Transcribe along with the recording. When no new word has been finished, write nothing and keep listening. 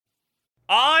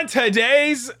On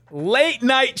today's late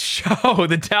night show,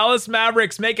 the Dallas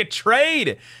Mavericks make a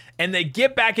trade and they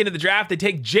get back into the draft. They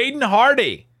take Jaden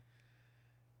Hardy.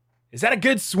 Is that a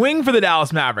good swing for the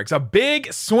Dallas Mavericks? A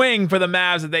big swing for the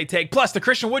Mavs that they take. Plus, the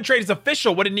Christian Wood trade is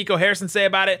official. What did Nico Harrison say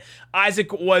about it?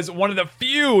 Isaac was one of the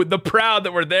few, the proud,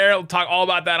 that were there. We'll talk all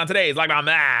about that on today's Locked On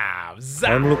Mavs.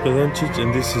 I'm Luka Doncic,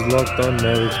 and this is Locked On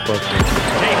Mavericks podcast.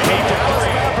 Hey, Dallas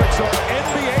Mavericks are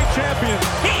NBA champions.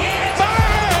 He hits!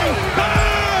 Bang!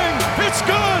 Bang! It's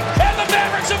good! And the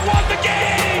Mavericks have won the game!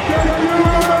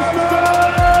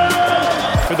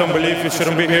 If you don't believe, you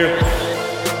shouldn't be here.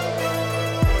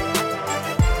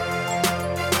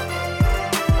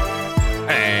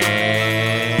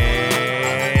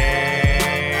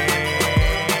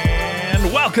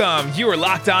 Welcome. You are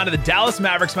locked on to the Dallas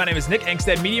Mavericks. My name is Nick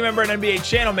Engstead, media member and NBA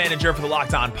channel manager for the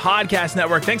Locked On Podcast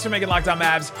Network. Thanks for making Locked On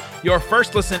Mavs your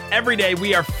first listen every day.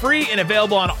 We are free and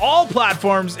available on all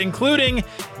platforms, including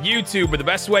YouTube. But the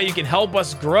best way you can help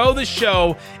us grow the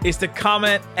show is to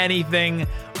comment anything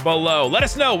below. Let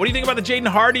us know. What do you think about the Jaden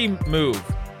Hardy move?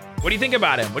 What do you think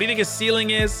about him? What do you think his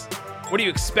ceiling is? What do you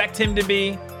expect him to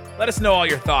be? Let us know all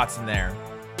your thoughts in there.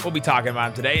 We'll be talking about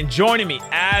him today. And joining me,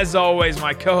 as always,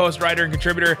 my co-host, writer, and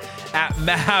contributor at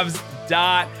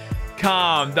Mavs.com,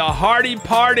 the Hardy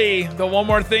Party, the One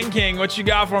More Thing King. What you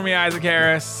got for me, Isaac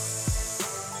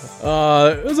Harris?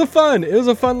 It was a fun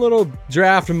little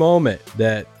draft moment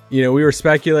that, we were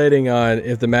speculating on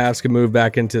if the Mavs could move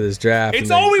back into this draft. It's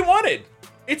all we wanted.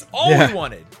 It's all we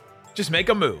wanted. Just make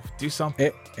a move. Do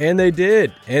something. And they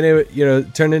did. And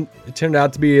it turned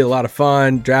out to be a lot of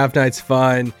fun. Draft night's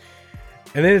fun.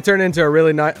 And then it turned into a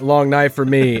really long night for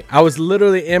me. I was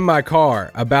literally in my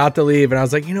car about to leave, and I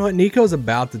was like, you know what? Nico's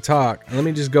about to talk. Let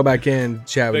me just go back in and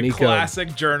chat with Nico. The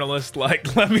classic journalist,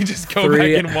 let me just go back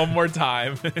in one more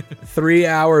time. 3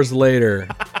 hours later,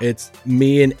 it's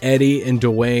me and Eddie and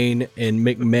Dwayne and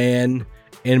McMahon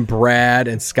and Brad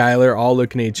and Skyler all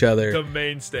looking at each other. The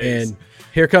mainstays. And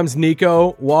here comes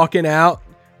Nico walking out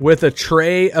with a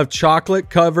tray of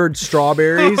chocolate-covered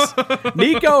strawberries.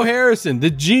 Nico Harrison,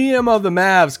 the GM of the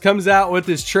Mavs, comes out with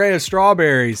this tray of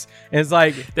strawberries. And it's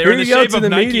like, they were in the shape of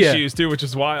Nike media. shoes, too, which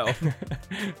is wild.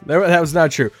 That was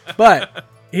not true. But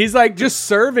he's like just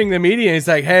serving the media. He's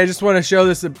like, hey, I just want to show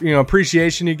this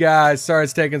appreciation, you guys. Sorry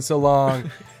it's taking so long.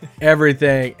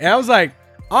 Everything. And I was like,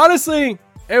 honestly,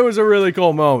 it was a really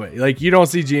cool moment. Like, you don't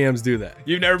see GMs do that.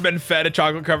 You've never been fed a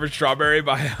chocolate-covered strawberry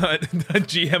by a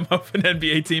GM of an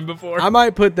NBA team before? I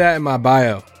might put that in my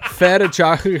bio. Fed a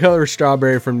chocolate-covered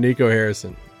strawberry from Nico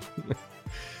Harrison.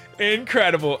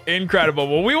 Incredible.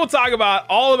 Well, we will talk about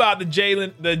all about the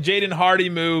Jaden Hardy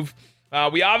move.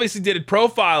 We obviously did a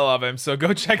profile of him, so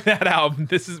go check that out.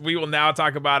 We will now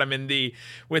talk about him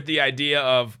with the idea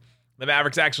of the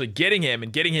Mavericks actually getting him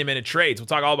into trades. We'll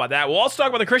talk all about that. We'll also talk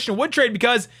about the Christian Wood trade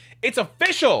because it's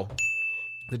official.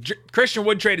 The Christian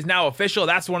Wood trade is now official.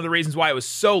 That's one of the reasons why it was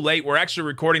so late. We're actually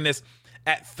recording this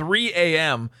at 3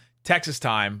 a.m. Texas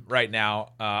time right now.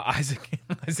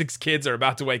 Isaac's kids are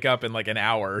about to wake up in like an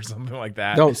hour or something like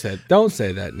that. Don't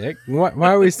say that, Nick. Why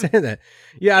are we saying that?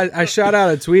 Yeah, I shot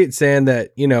out a tweet saying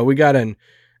that, we got an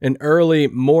early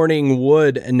morning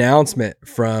Wood announcement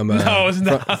from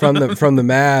from the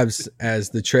Mavs as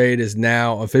the trade is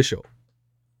now official.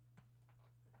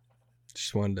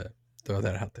 Just wanted to throw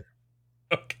that out there.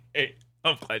 Okay,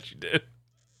 I'm glad you did.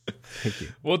 Thank you.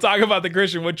 We'll talk about the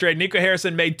Christian Wood trade. Nico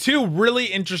Harrison made two really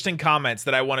interesting comments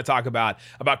that I want to talk about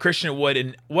Christian Wood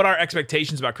and what our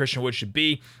expectations about Christian Wood should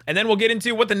be. And then we'll get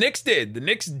into what the Knicks did. The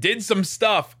Knicks did some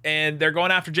stuff, and they're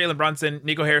going after Jalen Brunson.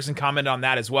 Nico Harrison commented on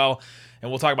that as well,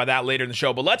 and we'll talk about that later in the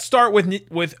show. But let's start with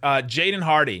Jaden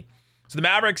Hardy. So the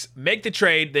Mavericks make the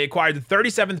trade. They acquired the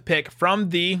 37th pick from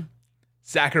the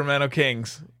Sacramento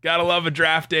Kings. Gotta love a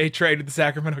draft day trade with the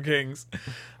Sacramento Kings.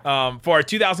 For a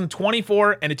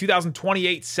 2024 and a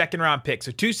 2028 second-round pick.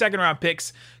 So 2 second-round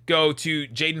picks go to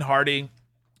Jaden Hardy,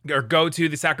 or go to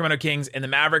the Sacramento Kings, and the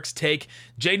Mavericks take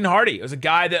Jaden Hardy. It was a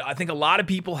guy that I think a lot of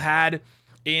people had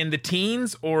in the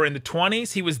teens or in the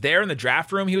 20s. He was there in the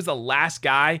draft room. He was the last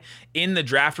guy in the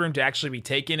draft room to actually be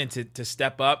taken and to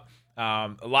step up.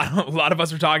 A lot of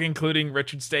us were talking, including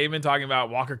Richard Stamen, talking about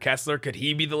Walker Kessler. Could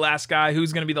he be the last guy?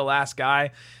 Who's going to be the last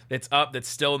guy that's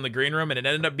still in the green room? And it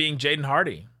ended up being Jaden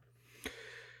Hardy.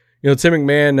 Tim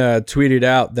McMahon tweeted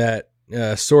out that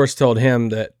a source told him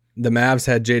that the Mavs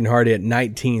had Jaden Hardy at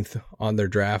 19th on their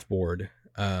draft board.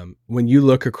 When you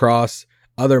look across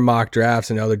other mock drafts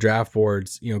and other draft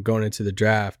boards, going into the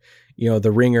draft,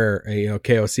 the Ringer,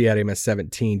 KOC had him at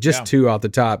 17, just 2 off the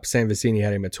top. Sam Vecini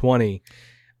had him at 20.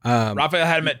 Raphael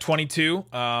had him at 22.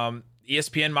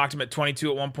 ESPN mocked him at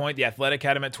 22 at one point. The Athletic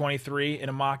had him at 23 in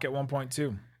a mock at one point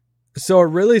too. So a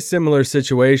really similar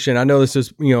situation. I know this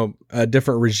is, a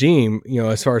different regime,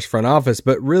 as far as front office,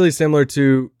 but really similar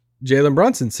to Jalen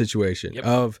Brunson's situation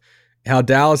of how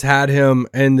Dallas had him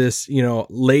in this,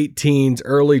 late teens,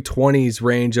 early 20s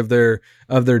range of their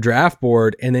draft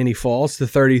board. And then he falls to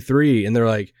 33 and they're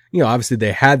like, obviously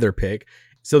they had their pick.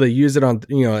 So they use it on,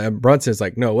 and Brunson's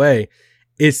like, no way.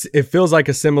 It feels like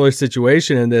a similar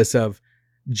situation in this of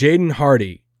Jaden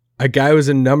Hardy, a guy who was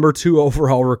a number 2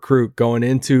 overall recruit going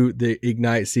into the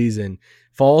Ignite season,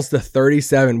 falls to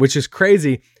 37, which is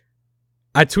crazy.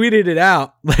 I tweeted it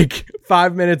out like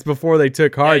 5 minutes before they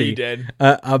took Hardy. Yeah, you did.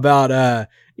 About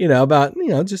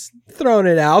just throwing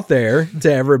it out there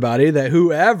to everybody that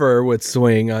whoever would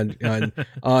swing on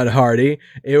Hardy,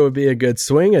 it would be a good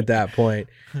swing at that point.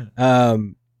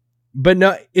 But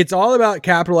no, it's all about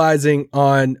capitalizing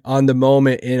on the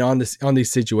moment and on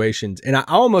these situations. And I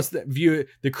almost view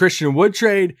the Christian Wood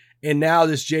trade and now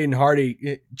this Jaden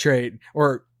Hardy trade,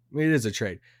 or it is a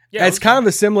trade. Yeah, it's kind of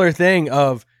a similar thing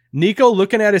of Nico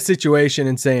looking at a situation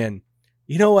and saying,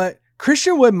 you know what?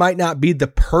 Christian Wood might not be the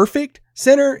perfect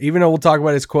center, even though we'll talk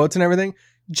about his quotes and everything.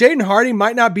 Jaden Hardy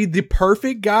might not be the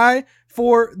perfect guy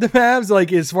for the Mavs,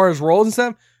 like as far as roles and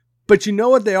stuff. But you know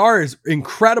what they are is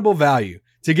incredible value.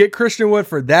 To get Christian Wood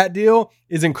for that deal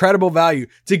is incredible value.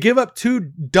 To give up 2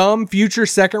 dumb future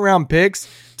second-round picks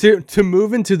to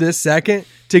move into this second,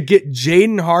 to get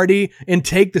Jaden Hardy and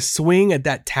take the swing at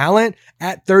that talent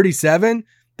at 37,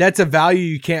 that's a value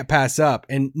you can't pass up.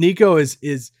 And Nico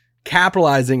is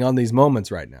capitalizing on these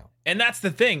moments right now. And that's the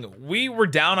thing. We were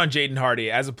down on Jaden Hardy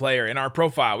as a player in our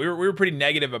profile. We were pretty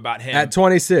negative about him. At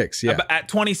 26, yeah. At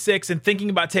 26 and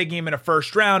thinking about taking him in a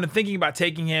first round and thinking about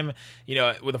taking him,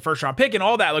 with a first round pick and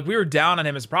all that. Like we were down on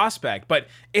him as a prospect, but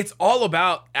it's all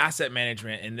about asset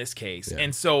management in this case. Yeah.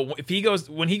 And so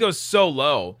when he goes so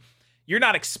low, you're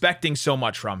not expecting so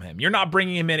much from him. You're not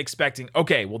bringing him in expecting,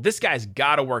 okay, well, this guy's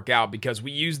got to work out because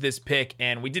we used this pick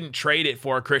and we didn't trade it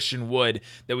for a Christian Wood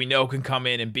that we know can come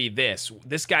in and be this.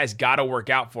 This guy's got to work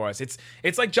out for us.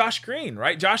 It's like Josh Green,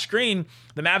 right? Josh Green,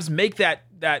 the Mavs make that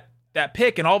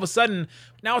pick, and all of a sudden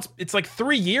now it's like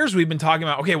 3 years we've been talking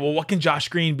about, okay, well, what can Josh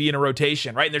Green be in a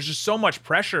rotation, right? And there's just so much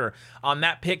pressure on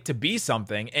that pick to be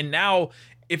something. And now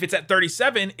if it's at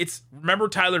 37, remember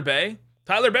Tyler Bay?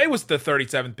 Tyler Bay was the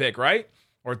 37th pick, right?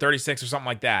 Or 36 or something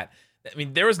like that. I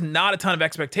mean, there was not a ton of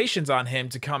expectations on him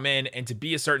to come in and to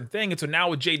be a certain thing. And so now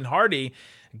with Jaden Hardy,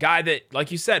 a guy that,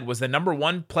 like you said, was the number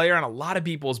 1 player on a lot of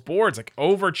people's boards, like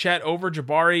over Chet, over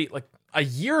Jabari, like a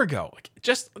year ago, like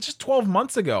just 12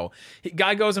 months ago.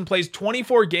 Guy goes and plays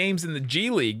 24 games in the G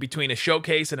League between a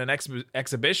showcase and an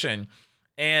exhibition,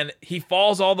 and he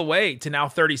falls all the way to now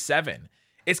 37.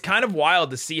 It's kind of wild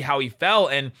to see how he fell.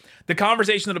 And the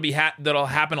conversation that'll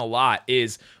happen a lot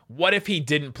is, what if he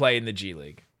didn't play in the G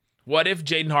League? What if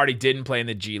Jaden Hardy didn't play in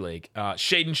the G League?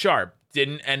 Shaedon Sharpe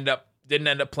didn't end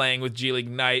up playing with G League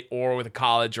Ignite or with a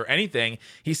college or anything.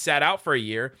 He sat out for a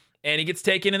year and he gets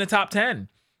taken in the top 10.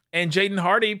 And Jaden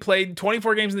Hardy played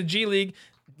 24 games in the G League,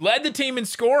 led the team in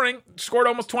scoring, scored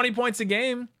almost 20 points a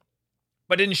game,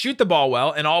 but didn't shoot the ball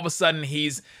well. And all of a sudden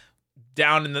he's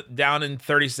down in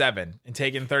 37 and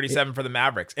taking 37 for the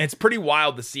Mavericks. And it's pretty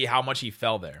wild to see how much he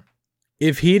fell there.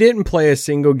 If he didn't play a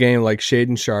single game like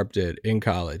Shaedon Sharpe did in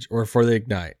college or for the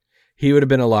Ignite, he would have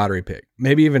been a lottery pick,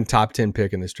 maybe even top 10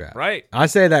 pick in this draft. Right. I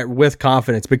say that with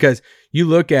confidence because you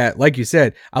look at, like you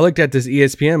said, I looked at this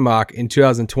ESPN mock in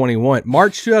 2021,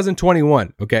 March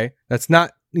 2021. Okay. That's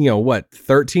not,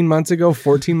 13 months ago,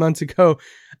 14 months ago.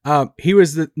 He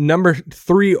was the number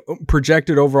 3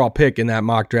 projected overall pick in that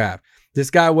mock draft. This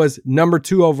guy was number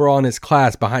 2 overall in his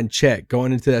class behind Chet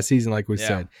going into that season, like we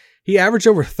said. He averaged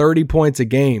over 30 points a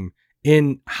game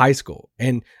in high school.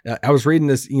 And I was reading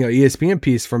this, ESPN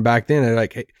piece from back then. And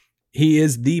like, he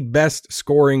is the best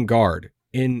scoring guard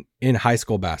in high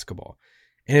school basketball.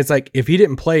 And it's like, if he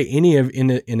didn't play any of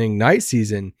in an Ignite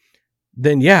season,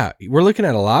 then yeah, we're looking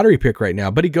at a lottery pick right now.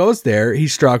 But he goes there, he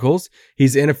struggles,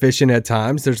 he's inefficient at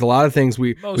times. There's a lot of things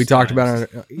we talked about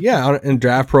in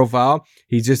draft profile.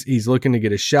 He's looking to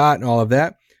get a shot and all of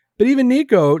that. But even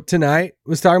Nico tonight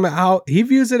was talking about how he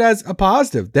views it as a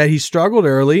positive that he struggled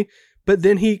early, but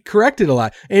then he corrected a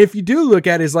lot. And if you do look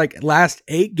at his last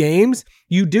 8 games,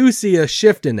 you do see a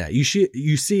shift in that. You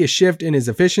see a shift in his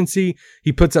efficiency.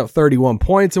 He puts up 31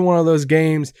 points in one of those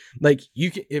games.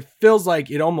 It feels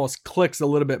like it almost clicks a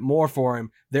little bit more for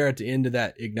him there at the end of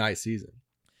that Ignite season.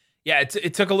 Yeah,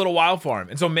 it took a little while for him.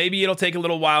 And so maybe it'll take a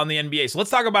little while in the NBA. So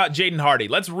let's talk about Jaden Hardy.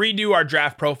 Let's redo our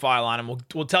draft profile on him.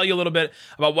 We'll tell you a little bit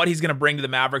about what he's going to bring to the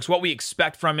Mavericks, what we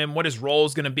expect from him, what his role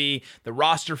is going to be, the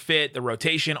roster fit, the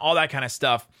rotation, all that kind of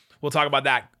stuff. We'll talk about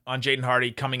that on Jaden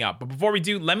Hardy coming up. But before we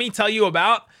do, let me tell you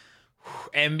about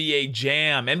NBA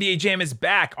Jam. NBA Jam is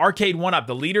back. Arcade 1UP,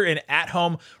 the leader in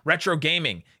at-home retro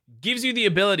gaming, gives you the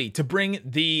ability to bring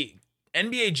the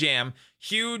NBA Jam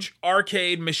huge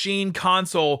arcade machine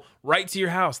console right to your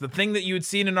house. The thing that you would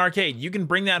see in an arcade, you can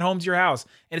bring that home to your house,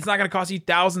 and it's not going to cost you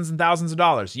thousands and thousands of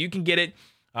dollars. You can get it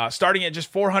starting at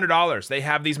just $400. They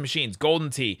have these machines, Golden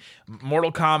Tee,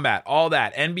 Mortal Kombat, all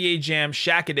that, NBA Jam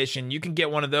Shaq Edition. You can get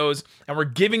one of those, and we're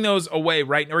giving those away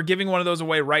We're giving one of those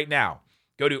away right now.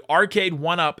 Go to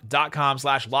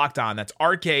arcade1up.com/lockedon. That's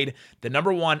arcade, the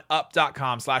number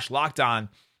 1up.com/lockedon.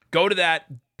 Go to that,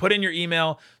 put in your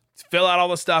email, fill out all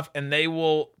the stuff, and they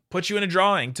will put you in a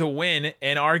drawing to win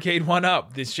an Arcade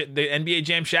 1UP, the NBA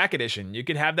Jam Shaq Edition. You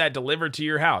could have that delivered to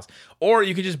your house, or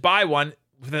you could just buy one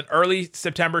with an early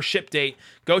September ship date.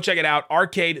 Go check it out,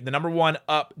 arcade, the number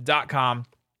 1up.com.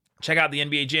 Check out the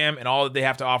NBA Jam and all that they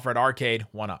have to offer at Arcade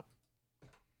 1UP.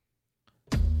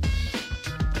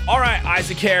 All right,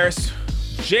 Isaac Harris,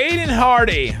 Jaden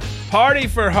Hardy, party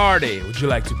for Hardy. Would you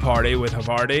like to party with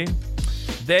Hardy?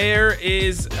 There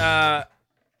is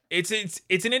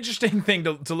it's an interesting thing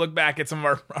to look back at some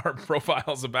of our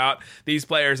profiles about these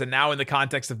players, and now in the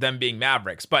context of them being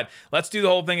Mavericks. But let's do the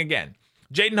whole thing again.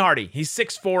 Jaden Hardy, he's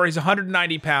 6'4", he's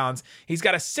 190 pounds. He's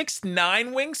got a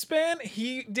 6'9" wingspan.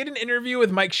 He did an interview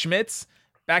with Mike Schmitz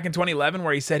back in 2011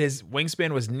 where he said his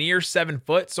wingspan was near 7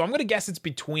 foot. So I'm going to guess it's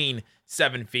between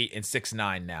 7 feet and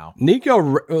 6'9" now.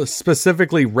 Nico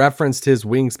specifically referenced his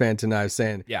wingspan tonight,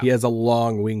 saying he has a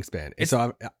long wingspan.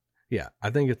 I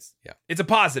think it's a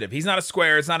positive. He's not a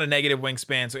square. It's not a negative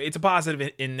wingspan. So it's a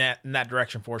positive in that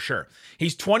direction for sure.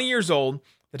 He's 20 years old at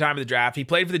the time of the draft. He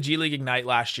played for the G League Ignite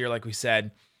last year, like we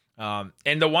said. And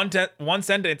the one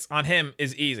sentence on him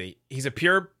is easy. He's a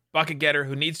pure bucket getter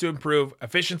who needs to improve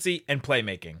efficiency and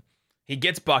playmaking. He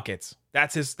gets buckets.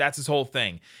 That's his whole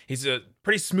thing. He's a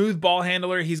pretty smooth ball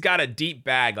handler. He's got a deep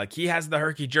bag. Like, he has the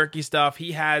herky jerky stuff.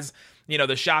 He has,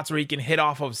 the shots where he can hit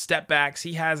off of step backs.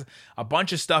 He has a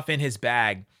bunch of stuff in his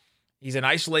bag. He's an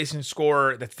isolation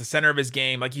scorer. That's the center of his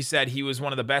game. Like you said, he was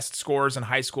one of the best scorers in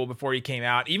high school before he came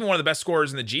out. Even one of the best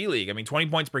scorers in the G League. I mean, 20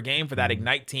 points per game for that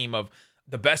Ignite team of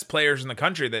the best players in the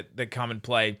country that come and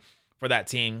play for that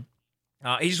team.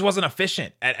 He just wasn't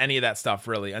efficient at any of that stuff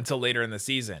really until later in the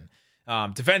season.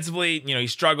 Defensively, he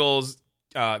struggles.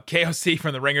 KOC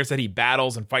from the Ringer said he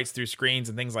battles and fights through screens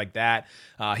and things like that.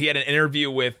 He had an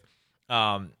interview with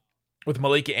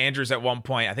Malika Andrews at one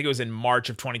point. I think it was in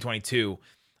March of 2022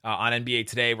 on NBA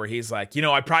Today, where he's like,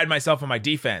 I pride myself on my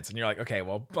defense. And you're like, okay,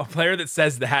 well, a player that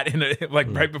says that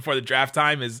right before the draft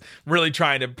time is really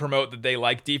trying to promote that they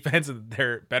like defense and that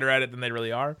they're better at it than they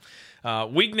really are.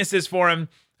 Weaknesses for him.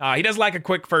 He does like a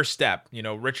quick first step.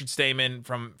 Richard Stayman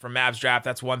from Mavs draft,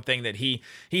 that's one thing that he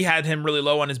had him really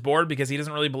low on his board because he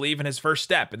doesn't really believe in his first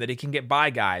step and that he can get by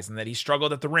guys and that he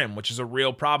struggled at the rim, which is a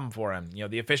real problem for him.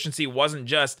 The efficiency wasn't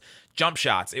just jump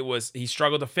shots. It was he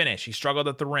struggled to finish. He struggled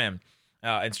at the rim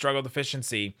and struggled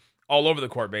efficiency all over the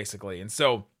court, basically. And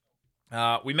so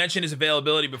we mentioned his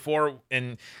availability before,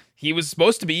 and he was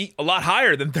supposed to be a lot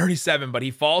higher than 37, but he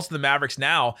falls to the Mavericks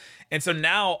now. And so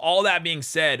now, all that being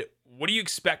said, what do you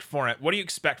expect for it? What do you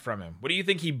expect from him? What do you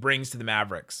think he brings to the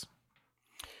Mavericks?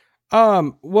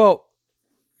 Well,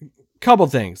 couple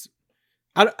things.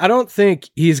 I don't think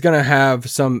he's going to have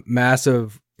some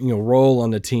massive, role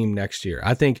on the team next year.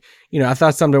 I think, I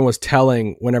thought something was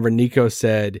telling whenever Nico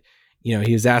said,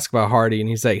 he was asked about Hardy and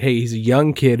he's like, hey, he's a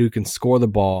young kid who can score the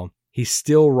ball. He's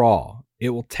still raw. It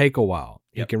will take a while.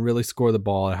 Yep. He can really score the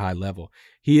ball at a high level.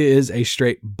 He is a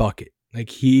straight bucket. Like,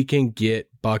 he can get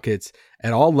buckets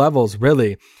at all levels,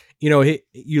 really.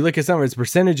 You look at some of his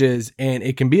percentages and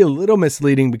it can be a little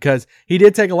misleading because he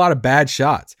did take a lot of bad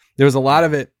shots. There was a lot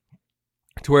of it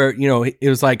to where, it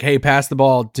was like, hey, pass the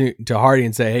ball to Hardy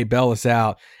and say, hey, bail us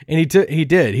out. And he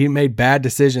did. He made bad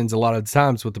decisions a lot of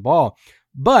times with the ball.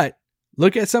 But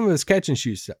look at some of his catch and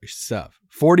shoot stuff.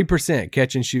 40%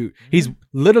 catch and shoot. He's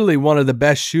literally one of the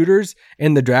best shooters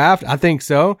in the draft. I think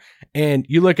so. And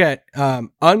you look at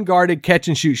unguarded catch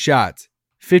and shoot shots,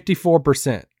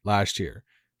 54% last year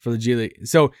for the G League.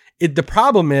 So the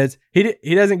problem is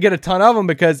he doesn't get a ton of them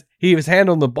because he was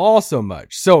handling the ball so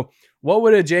much. So what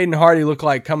would a Jaden Hardy look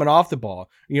like coming off the ball?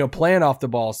 Playing off the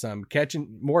ball some,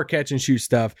 more catch and shoot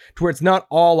stuff to where it's not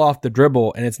all off the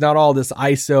dribble and it's not all this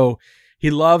ISO. He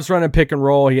loves running pick and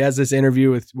roll. He has this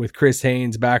interview with Chris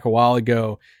Haynes back a while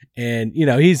ago, And,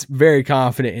 he's very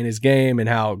confident in his game and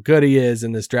how good he is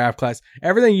in this draft class.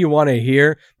 Everything you want to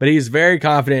hear, but he's very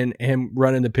confident in him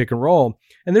running the pick and roll.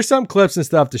 And there's some clips and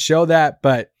stuff to show that,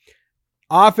 but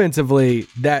offensively,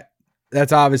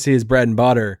 that's obviously his bread and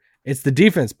butter. It's the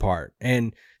defense part.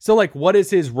 And so, what is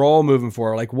his role moving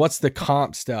forward? What's the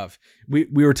comp stuff? We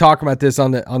were talking about this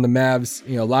on the Mavs,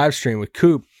 live stream with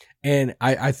Coop, and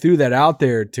I threw that out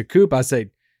there to Coop. I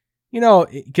said,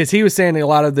 because he was saying a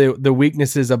lot of the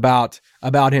weaknesses about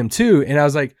him too, and I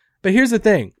was like, but here's the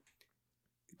thing: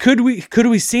 could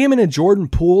we see him in a Jordan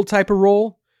Poole type of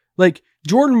role?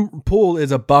 Jordan Poole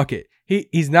is a bucket.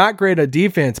 He's not great at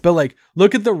defense, but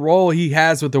look at the role he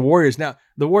has with the Warriors. Now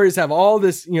the Warriors have all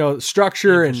this,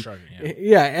 structure and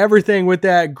everything with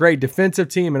that great defensive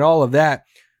team and all of that.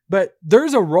 But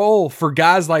there's a role for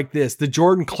guys like this, the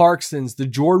Jordan Clarksons, the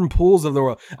Jordan Pooles of the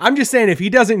world. I'm just saying, if he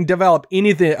doesn't develop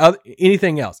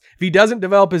anything else, if he doesn't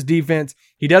develop his defense,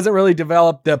 he doesn't really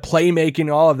develop the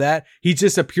playmaking, all of that, he's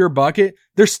just a pure bucket.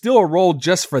 There's still a role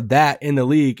just for that in the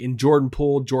league, in Jordan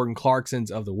Poole, Jordan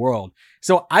Clarksons of the world.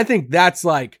 So I think that's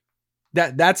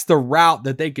that's the route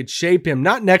that they could shape him.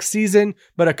 Not next season,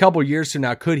 but a couple years from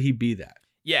now, could he be that?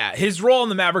 Yeah, his role in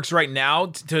the Mavericks right now,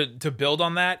 to build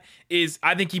on that, is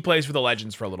I think he plays for the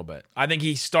Legends for a little bit. I think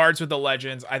he starts with the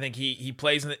Legends. I think he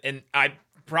plays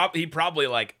he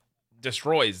probably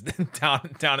destroys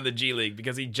down in the G League,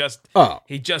 because he just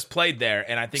played there,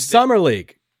 and I think Summer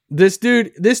League. This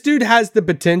dude has the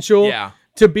potential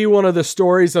to be one of the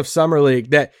stories of Summer League,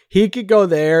 that he could go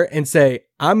there and say,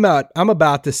 I'm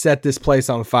about to set this place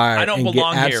on fire. I don't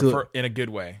belong here in a good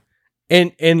way.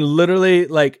 And literally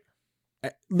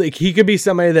he could be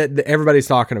somebody that everybody's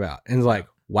talking about, and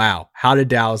wow, how did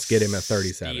Dallas get him at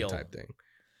 37 type thing?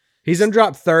 He's gonna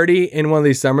drop 30 in one of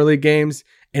these Summer League games,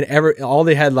 and all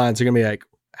the headlines are gonna be like,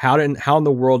 how in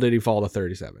the world did he fall to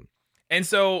 37? And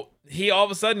so he all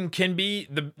of a sudden can be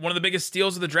one of the biggest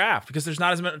steals of the draft, because there's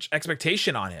not as much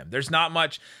expectation on him. There's not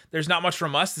much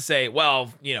from us to say,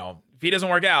 well, if he doesn't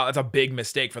work out, that's a big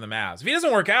mistake for the Mavs. If he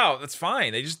doesn't work out, that's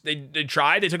fine. They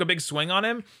tried, they took a big swing on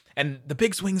him, and the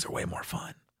big swings are way more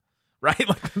fun, right?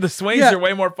 The swings are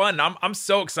way more fun. I'm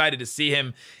so excited to see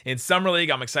him in Summer League.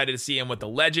 I'm excited to see him with the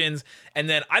Legends. And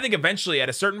then I think eventually, at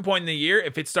a certain point in the year,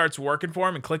 if it starts working for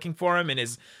him and clicking for him, and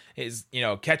his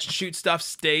catch and shoot stuff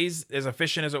stays as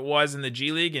efficient as it was in the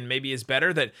G League, and maybe is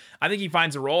better, that I think he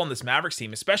finds a role in this Mavericks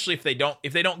team, especially if they don't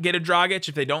get a Dragic,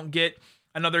 if they don't get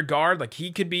another guard.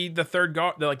 He could be the third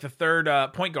guard, the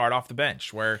third point guard off the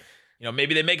bench, where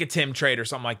maybe they make a Tim trade or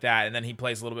something like that, and then he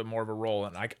plays a little bit more of a role.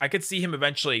 And I could see him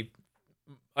eventually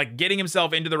getting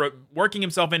himself working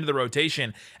himself into the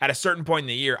rotation at a certain point in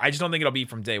the year. I just don't think it'll be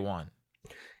from day one.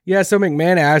 Yeah. So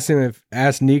McMahon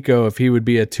asked Nico if he would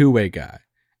be a two-way guy,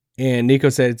 and Nico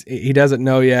said he doesn't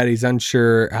know yet. He's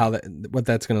unsure what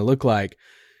that's going to look like.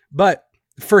 But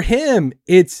for him,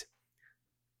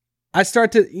 I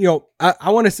start to,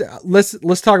 I want to say,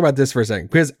 let's talk about this for a second,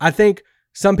 because I think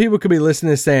some people could be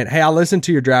listening to saying, hey, I listened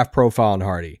to your draft profile on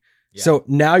Hardy. Yeah. So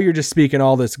now you're just speaking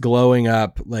all this glowing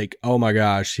up, oh my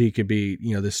gosh, he could be,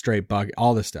 this straight bucket,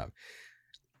 all this stuff.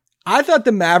 I thought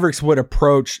the Mavericks would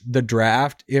approach the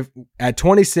draft if at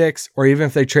 26, or even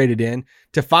if they traded in,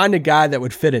 to find a guy that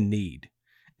would fit a need.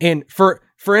 And for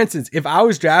instance, if I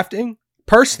was drafting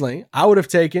personally, I would have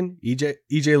taken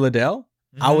EJ Liddell.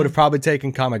 Mm-hmm. I would have probably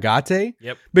taken Kamagate.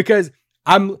 Yep. Because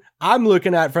I'm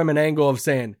looking at it from an angle of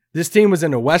saying, this team was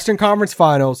in the Western Conference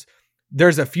Finals.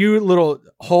 There's a few little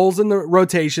holes in the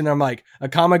rotation. I'm like, a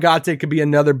Kamagate could be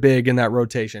another big in that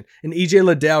rotation. And EJ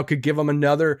Liddell could give them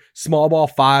another small ball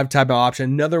 5 type of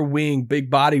option, another wing, big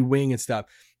body wing and stuff.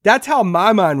 That's how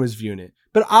my mind was viewing it.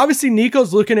 But obviously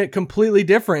Nico's looking at it completely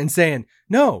different and saying,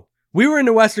 no, we were in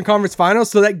the Western Conference Finals,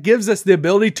 so that gives us the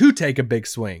ability to take a big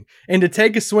swing and to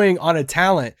take a swing on a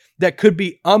talent that could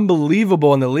be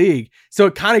unbelievable in the league. So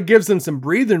it kind of gives them some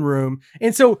breathing room.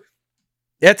 And so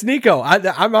that's Nico.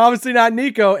 I'm obviously not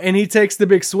Nico, and he takes the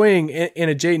big swing in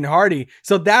a Jaden Hardy.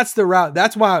 So that's the route.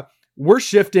 That's why we're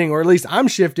shifting, or at least I'm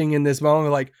shifting in this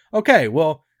moment. Okay,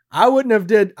 well, I would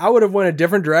have went a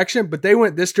different direction, but they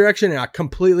went this direction, and I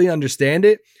completely understand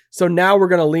it. So now we're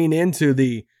going to lean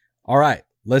into all right,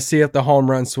 let's see if the home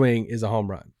run swing is a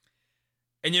home run.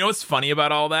 And what's funny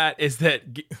about all that is that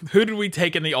who did we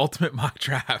take in the ultimate mock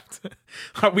draft?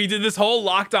 We did this whole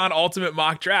locked on ultimate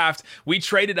mock draft. We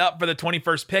traded up for the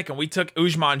 21st pick, and we took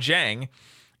Ousmane Dieng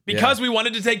because we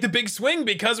wanted to take the big swing,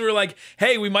 because we were like,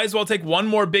 hey, we might as well take one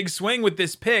more big swing with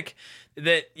this pick.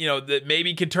 that, you know, that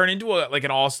maybe could turn into like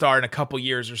an all-star in a couple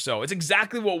years or so. It's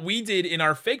exactly what we did in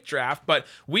our fake draft, but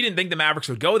we didn't think the Mavericks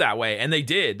would go that way, and they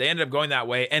did. They ended up going that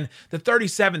way, and the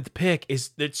 37th pick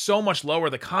it's so much lower.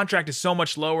 The contract is so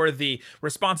much lower. The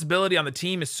responsibility on the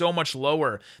team is so much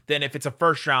lower than if it's a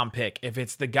first-round pick, if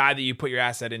it's the guy that you put your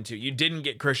asset into. You didn't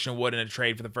get Christian Wood in a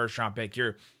trade for the first-round pick.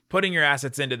 You're putting your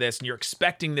assets into this, and you're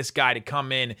expecting this guy to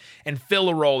come in and fill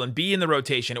a role and be in the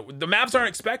rotation. The Mavs aren't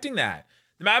expecting that.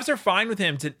 The Mavs are fine with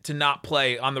him to not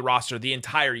play on the roster the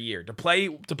entire year, to play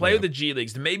with the G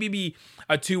Leagues, to maybe be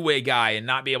a two-way guy and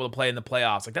not be able to play in the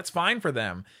playoffs. Like, that's fine for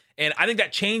them. And I think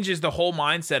that changes the whole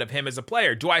mindset of him as a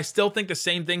player. Do I still think the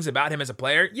same things about him as a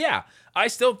player? Yeah. I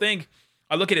still think,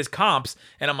 I look at his comps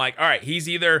and I'm like, all right, he's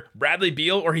either Bradley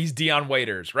Beal or he's Dion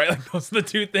Waiters, right? Like, those are the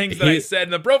two things that I said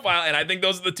in the profile. And I think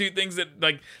those are the two things that,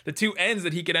 like, the two ends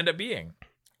that he could end up being.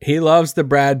 He loves the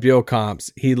Brad Beal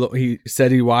comps. He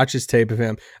said he watches tape of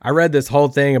him. I read this whole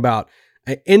thing about,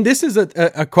 and this is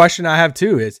a question I have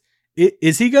too,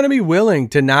 is he going to be willing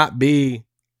to not be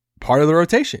part of the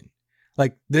rotation?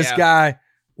 Like, this guy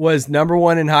was number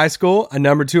 1 in high school, a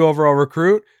number 2 overall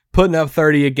recruit, putting up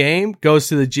 30 a game, goes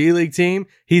to the G League team.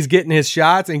 He's getting his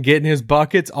shots and getting his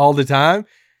buckets all the time.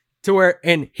 To where,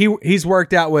 and he's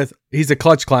worked out with, he's a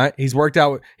clutch client. He's worked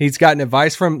out with, he's gotten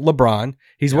advice from LeBron.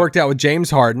 He's worked out with James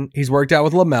Harden. He's worked out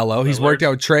with LaMelo. He's worked out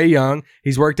with Trae Young.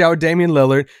 He's worked out with Damian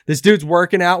Lillard. This dude's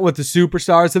working out with the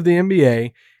superstars of the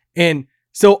NBA. And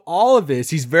so all of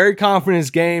this, he's very confident in his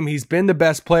game. He's been the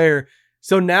best player.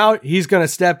 So now he's going to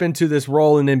step into this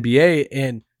role in NBA,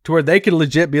 and to where they could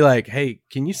legit be like, hey,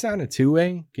 can you sign a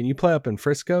two-way? Can you play up in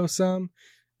Frisco some?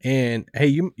 And hey,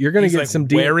 you're going to get like, some.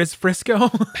 Where is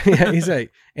Frisco? Yeah, he's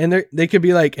like, and they could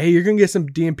be like, hey, you're going to get some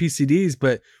DNP CDs,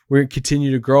 but we're going to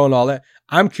continue to grow and all that.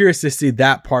 I'm curious to see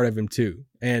that part of him too.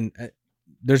 And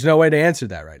there's no way to answer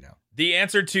that right now. The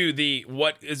answer to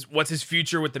what's his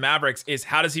future with the Mavericks is,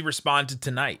 how does he respond to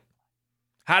tonight?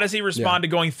 How does he respond to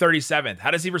going 37th?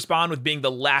 How does he respond with being the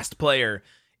last player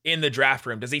in the draft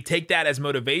room? Does he take that as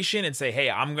motivation and say, hey,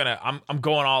 I'm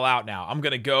going all out now. I'm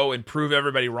going to go and prove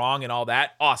everybody wrong and all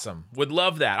that? Awesome. Would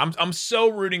love that. I'm so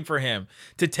rooting for him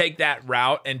to take that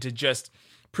route and to just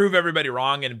prove everybody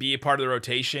wrong and be a part of the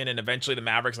rotation. And eventually the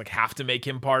Mavericks like have to make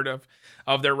him part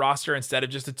of their roster instead of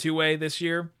just a two-way this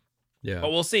year. Yeah.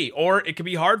 But we'll see. Or it could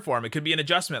be hard for him. It could be an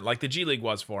adjustment like the G League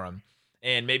was for him.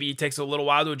 And maybe he takes a little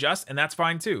while to adjust, and that's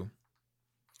fine too.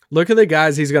 Look at the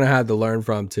guys he's going to have to learn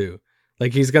from too.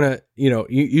 Like, he's going to,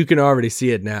 you can already see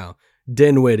it now.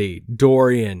 Dinwiddie,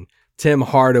 Dorian, Tim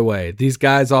Hardaway, these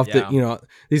guys off the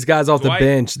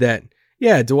bench that,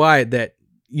 Dwight, that,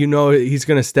 he's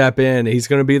going to step in. He's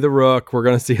going to be the rook. We're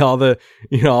going to see all the,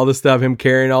 all the stuff, him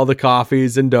carrying all the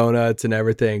coffees and donuts and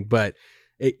everything. But,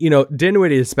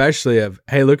 Dinwiddie especially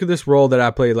hey, look at this role that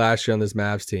I played last year on this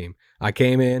Mavs team. I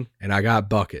came in and I got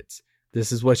buckets.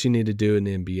 This is what you need to do in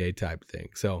the NBA type thing.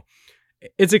 So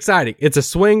it's exciting. It's a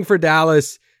swing for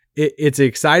Dallas. It's an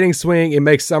exciting swing. It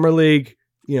makes Summer League,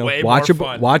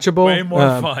 watchable. Way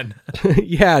more fun.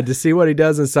 Yeah, to see what he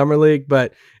does in Summer League.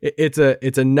 But it's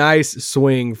a nice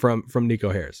swing from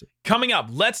Nico Harrison. Coming up,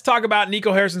 let's talk about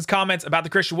Nico Harrison's comments about the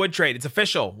Christian Wood trade. It's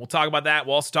official. We'll talk about that.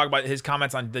 We'll also talk about his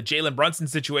comments on the Jalen Brunson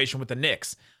situation with the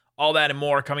Knicks. All that and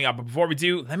more coming up. But before we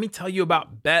do, let me tell you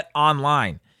about Bet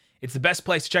Online. It's the best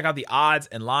place to check out the odds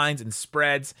and lines and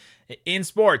spreads in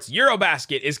sports.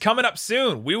 Eurobasket is coming up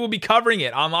soon. We will be covering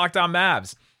it on Locked On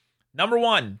Mavs. Number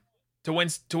 1 to win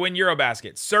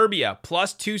Eurobasket. Serbia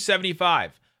plus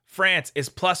 275. France is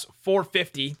plus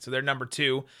 450, so they're number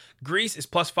 2. Greece is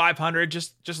plus 500,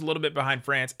 just a little bit behind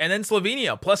France. And then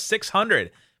Slovenia plus 600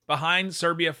 behind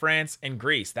Serbia, France, and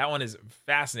Greece. That one is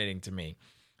fascinating to me.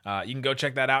 You can go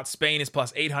check that out. Spain is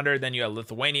plus 800. Then you have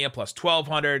Lithuania plus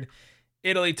 1,200.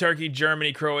 Italy, Turkey,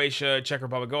 Germany, Croatia, Czech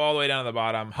Republic, go all the way down to the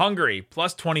bottom. Hungary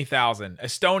plus 20,000.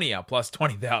 Estonia plus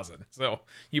 20,000. So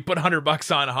you put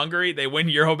 $100 on Hungary, they win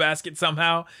Eurobasket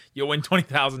somehow, you'll win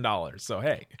 $20,000. So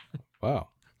hey, wow,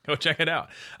 go check it out.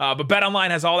 But BetOnline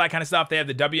has all that kind of stuff. They have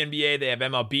the WNBA, they have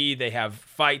MLB, they have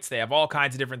fights, they have all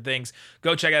kinds of different things.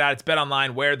 Go check it out. It's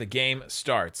BetOnline, where the game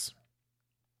starts.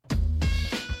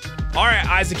 All right,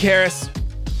 Isaac Harris,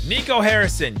 Nico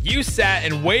Harrison, you sat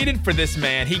and waited for this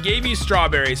man. He gave you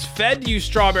strawberries, fed you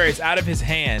strawberries out of his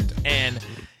hand, and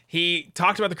he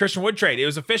talked about the Christian Wood trade. It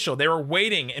was official. They were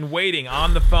waiting and waiting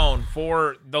on the phone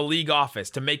for the league office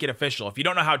to make it official. If you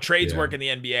don't know how trades work in the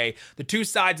NBA, the two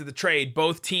sides of the trade,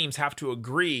 both teams have to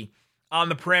agree on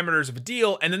the parameters of a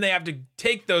deal, and then they have to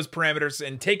take those parameters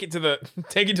and take it to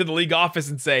the league office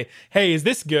and say, hey, is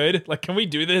this good? Like, can we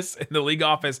do this in the league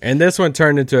office? And this one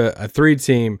turned into a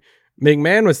 3-team.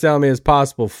 McMahon was telling me it's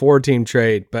possible 4-team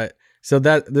trade, but So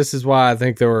this is why I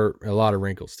think there were a lot of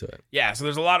wrinkles to it. Yeah, so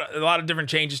there's a lot of different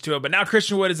changes to it. But now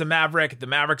Christian Wood is a Maverick. The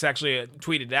Mavericks actually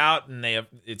tweeted out, and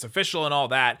it's official and all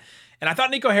that. And I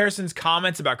thought Nico Harrison's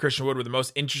comments about Christian Wood were the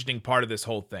most interesting part of this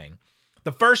whole thing.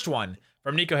 The first one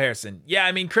from Nico Harrison. Yeah,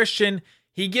 I mean, Christian,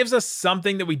 he gives us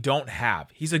something that we don't have.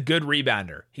 He's a good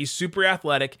rebounder. He's super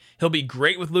athletic. He'll be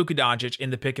great with Luka Doncic in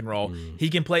the pick and roll.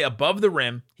 He can play above the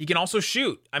rim. He can also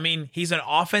shoot. I mean, he's an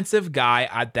offensive guy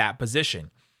at that position.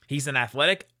 He's an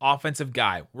athletic offensive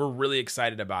guy. We're really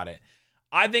excited about it.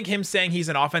 I think him saying he's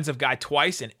an offensive guy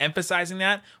twice and emphasizing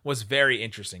that was very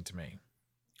interesting to me.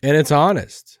 And it's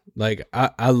honest. Like,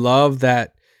 I love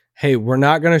that. Hey, we're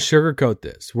not going to sugarcoat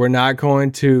this. We're not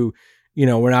going to,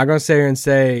 we're not going to sit here and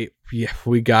say, yeah,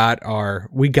 we got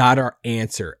our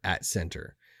answer at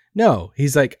center. No,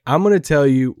 he's like, I'm going to tell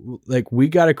you, like, we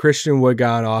got a Christian Wood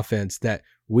guy on offense that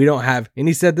we don't have. And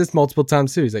he said this multiple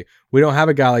times too. He's like, we don't have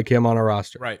a guy like him on our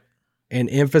roster. Right. And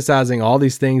emphasizing all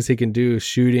these things he can do,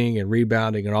 shooting and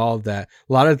rebounding and all of that.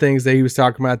 A lot of things that he was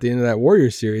talking about at the end of that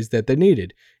Warriors series that they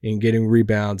needed in getting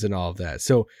rebounds and all of that.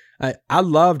 So I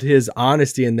loved his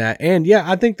honesty in that. And yeah,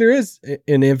 I think there is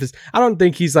an emphasis. I don't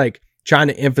think he's like trying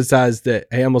to emphasize that,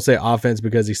 hey, I'm going to say offense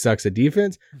because he sucks at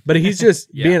defense, but he's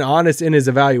just being honest in his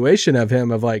evaluation of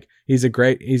him of like, he's a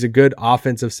good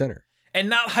offensive center. And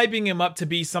not hyping him up to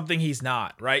be something he's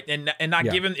not, right? And not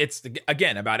giving, it's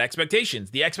again about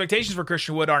expectations. The expectations for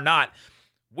Christian Wood are not,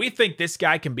 we think this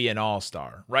guy can be an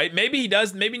all-star, right? Maybe he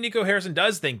does, maybe Nico Harrison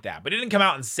does think that, but he didn't come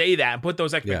out and say that and put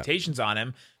those expectations on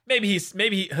him.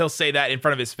 Maybe he'll say that in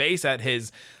front of his face at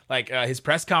his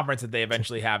press conference that they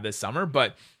eventually have this summer,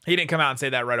 but he didn't come out and say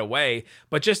that right away.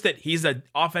 But just that he's an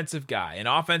offensive guy,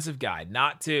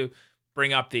 not to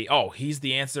bring up he's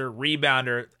the answer,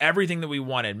 rebounder, everything that we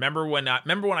wanted. Remember when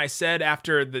I said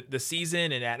after the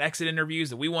season and at exit interviews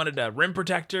that we wanted a rim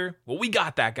protector? Well, we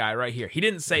got that guy right here. He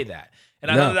didn't say that. And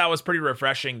I thought that was pretty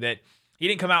refreshing that he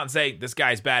didn't come out and say this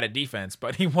guy's bad at defense,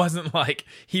 but he wasn't like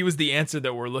he was the answer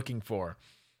that we're looking for.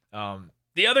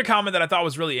 The other comment that I thought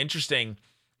was really interesting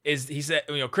is he said,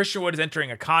 Christian Wood is entering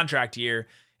a contract year,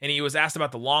 and he was asked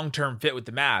about the long-term fit with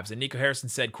the Mavs. And Nico Harrison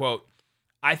said, quote,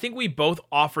 I think we both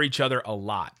offer each other a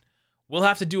lot. We'll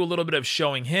have to do a little bit of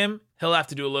showing him. He'll have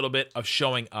to do a little bit of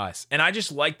showing us. And I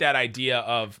just like that idea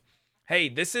of, hey,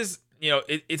 this is,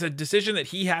 it's a decision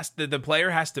that the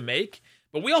player has to make,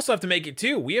 but we also have to make it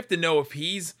too. We have to know if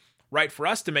he's right for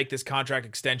us to make this contract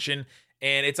extension.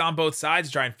 And it's on both sides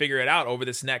to try and figure it out over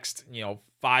this next,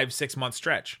 5-6 month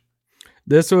stretch.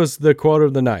 This was the quote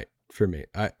of the night for me.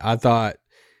 I thought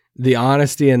the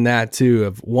honesty in that too,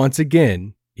 of once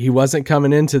again, he wasn't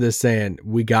coming into this saying,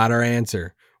 we got our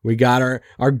answer. We got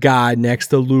our guy next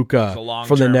to Luka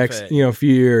for the next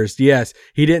few years. Yes,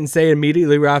 he didn't say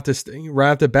immediately right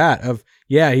off the bat of,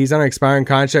 yeah, he's on an expiring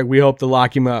contract. We hope to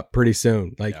lock him up pretty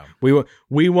soon. Like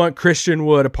we want Christian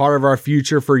Wood a part of our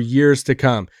future for years to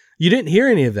come. You didn't hear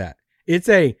any of that. It's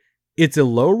a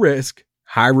low risk,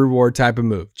 high reward type of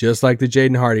move, just like the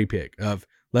Jaden Hardy pick of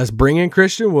let's bring in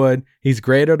Christian Wood. He's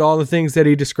great at all the things that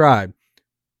he described,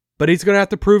 but he's going to have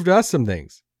to prove to us some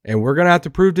things, and we're going to have to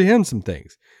prove to him some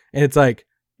things. And it's like,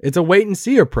 it's a wait and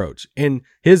see approach, and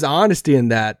his honesty in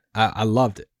that, I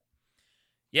loved it.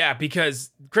 Yeah,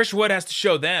 because Christian Wood has to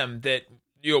show them that,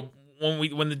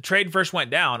 when the trade first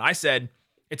went down, I said,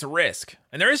 it's a risk.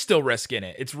 And there is still risk in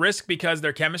it. It's risk because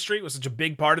their chemistry was such a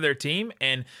big part of their team.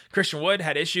 And Christian Wood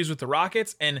had issues with the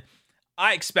Rockets. And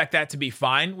I expect that to be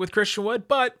fine with Christian Wood.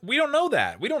 But we don't know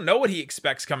that. We don't know what he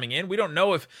expects coming in. We don't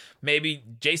know if maybe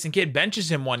Jason Kidd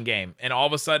benches him one game and all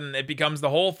of a sudden it becomes the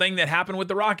whole thing that happened with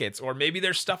the Rockets. Or maybe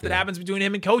there's stuff that happens between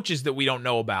him and coaches that we don't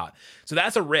know about. So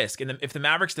that's a risk. And if the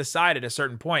Mavericks decide at a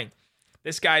certain point,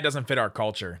 this guy doesn't fit our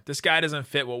culture. This guy doesn't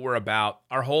fit what we're about.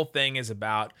 Our whole thing is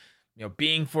about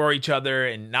being for each other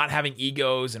and not having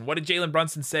egos. And what did Jalen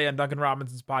Brunson say on Duncan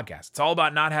Robinson's podcast? It's all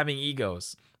about not having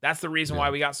egos. That's the reason why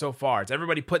we got so far. It's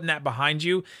everybody putting that behind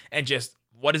you and just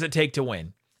what does it take to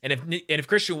win? And if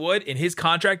Christian Wood in his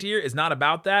contract year is not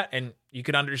about that, and you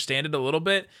can understand it a little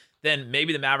bit, then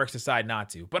maybe the Mavericks decide not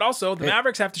to. But also the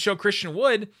Mavericks have to show Christian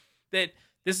Wood that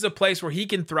this is a place where he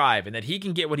can thrive and that he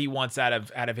can get what he wants out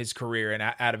of his career and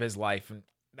out of his life. And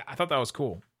I thought that was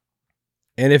cool.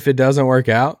 And if it doesn't work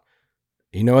out,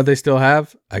 you know what they still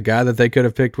have? A guy that they could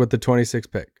have picked with the 26th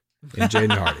pick in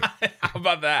Jaden Hardy. How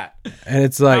about that? And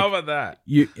it's like, how about that?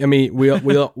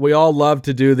 We all love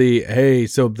to do the, hey,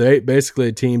 so they basically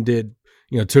a team did,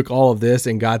 took all of this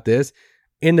and got this.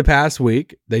 In the past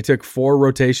week, they took four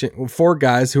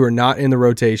guys who are not in the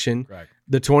rotation, right,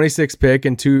 the 26th pick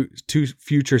and two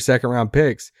future second round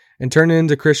picks, and turned it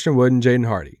into Christian Wood and Jaden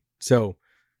Hardy. So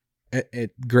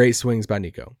great swings by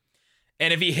Nico.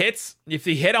 And if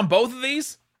he hit on both of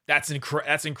these, that's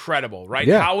incredible, right?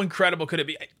 Yeah. How incredible could it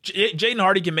be? Jaden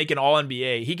Hardy can make an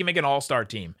All-NBA. He can make an All-Star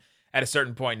team at a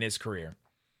certain point in his career.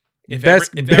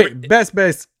 Best case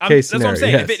that's scenario. what I'm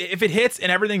saying. Yes. If it hits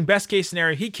and everything, best case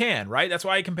scenario, he can, right? That's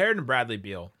why I compared him to Bradley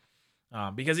Beal,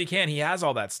 because he can. He has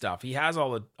all that stuff. He has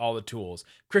all the tools.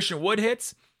 Christian Wood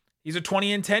hits. He's a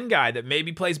 20-10 guy that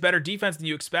maybe plays better defense than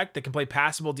you expect, that can play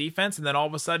passable defense, and then all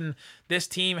of a sudden, this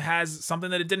team has something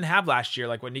that it didn't have last year,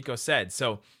 like what Nico said.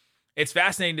 So it's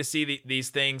fascinating to see these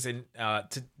things and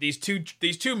these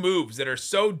two moves that are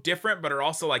so different, but are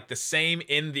also like the same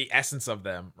in the essence of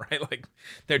them, right? Like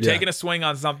they're taking a swing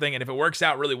on something, and if it works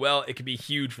out really well, it could be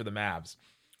huge for the Mavs.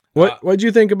 What'd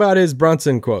you think about his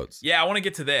Brunson quotes? Yeah, I want to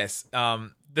get to this.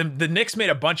 The Knicks made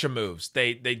a bunch of moves.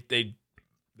 They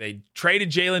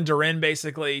traded Jalen Duren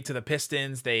basically to the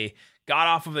Pistons. They got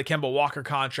off of the Kemba Walker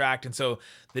contract, and so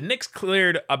the Knicks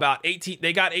cleared about 18.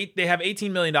 They have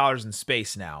 $18 million in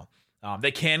space now.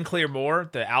 They can clear more.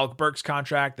 The Alec Burks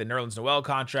contract, the Nerlens Noel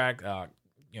contract,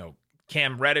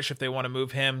 Cam Reddish if they want to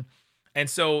move him. And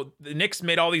so the Knicks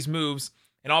made all these moves,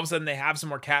 and all of a sudden they have some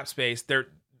more cap space.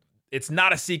 It's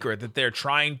not a secret that they're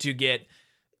trying to get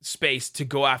space to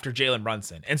go after Jalen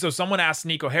Brunson. And so someone asked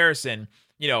Nico Harrison,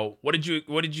 what did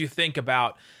you think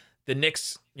about the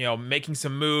Knicks, making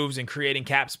some moves and creating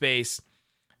cap space?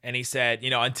 And he said,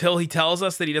 until he tells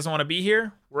us that he doesn't want to be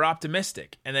here, we're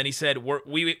optimistic. And then he said,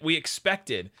 we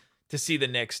expected to see the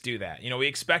Knicks do that. We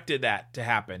expected that to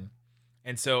happen.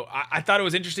 And so I thought it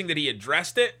was interesting that he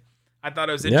addressed it. I thought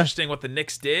it was interesting what the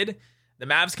Knicks did. The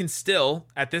Mavs can still,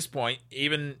 at this point,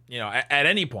 even, at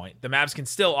any point, the Mavs can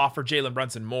still offer Jalen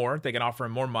Brunson more. They can offer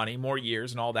him more money, more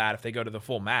years and all that if they go to the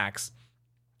full max.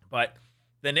 But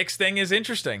the Knicks thing is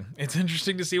interesting. It's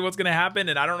interesting to see what's going to happen,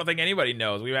 and I don't think anybody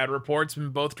knows. We've had reports in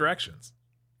both directions.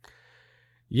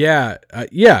 Yeah. I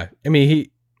mean,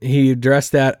 he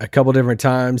addressed that a couple different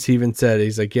times. He even said,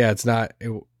 he's like, it's not,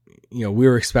 we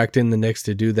were expecting the Knicks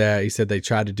to do that. He said they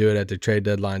tried to do it at the trade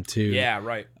deadline too. Yeah,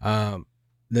 right.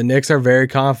 The Knicks are very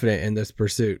confident in this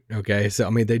pursuit. Okay. So, I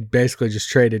mean, they basically just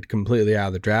traded completely out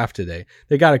of the draft today.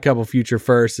 They got a couple future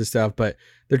firsts and stuff, but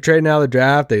they're trading out of the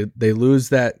draft. They lose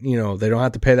that, they don't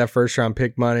have to pay that first round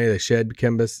pick money. They shed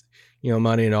Kemba's,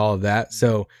 money and all of that.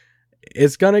 So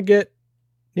it's going to get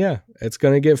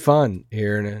fun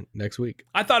here next week.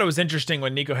 I thought it was interesting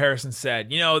when Nico Harrison said,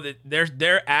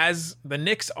 that the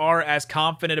Knicks are as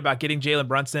confident about getting Jalen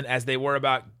Brunson as they were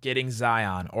about getting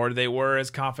Zion, or they were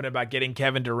as confident about getting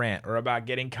Kevin Durant, or about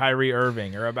getting Kyrie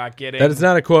Irving, or about getting that is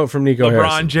not a quote from Nico Harrison.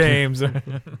 LeBron James.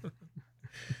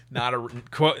 Not a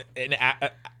quote, an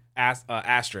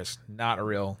asterisk, not a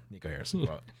real Nico Harrison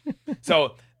quote.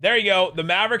 So there you go. The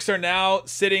Mavericks are now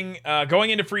sitting,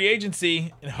 going into free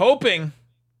agency and hoping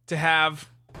to have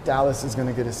Dallas is going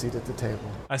to get a seat at the table.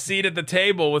 A seat at the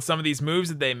table with some of these moves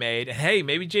that they made. And hey,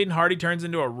 maybe Jaden Hardy turns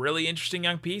into a really interesting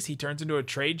young piece. He turns into a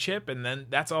trade chip, and then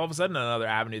that's all of a sudden another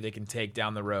avenue they can take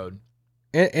down the road.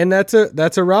 And that's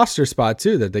a roster spot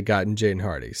too that they got in Jaden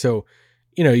Hardy. So,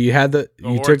 you had took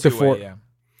the four.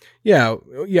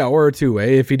 Or a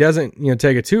two-way. If he doesn't,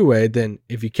 take a two-way, then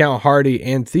if you count Hardy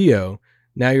and Theo,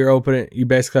 now you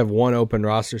basically have one open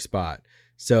roster spot.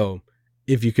 So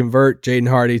if you convert Jaden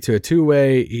Hardy to a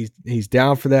two-way, he's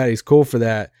down for that. He's cool for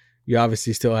that. You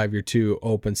obviously still have your two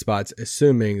open spots,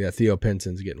 assuming that Theo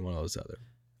Pinson's getting one of those other.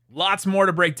 Lots more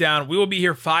to break down. We will be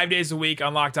here 5 days a week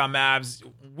on Locked On Mavs.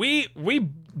 We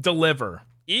deliver.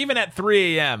 Even at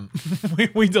 3 a.m.,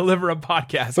 we deliver a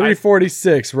podcast.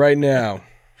 3:46 right now.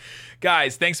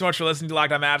 Guys, thanks so much for listening to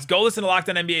Locked On Mavs. Go listen to Locked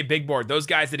On NBA Big Board. Those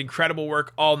guys did incredible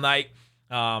work all night.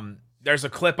 There's a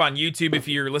clip on YouTube. If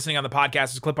you're listening on the podcast,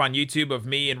 there's a clip on YouTube of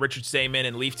me and Richard Stayman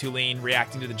and Leaf Tulane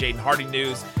reacting to the Jaden Hardy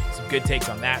news. Some good takes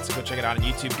on that, so go check it out on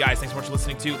YouTube. Guys, thanks so much for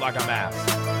listening to Locked On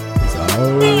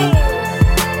Mavs.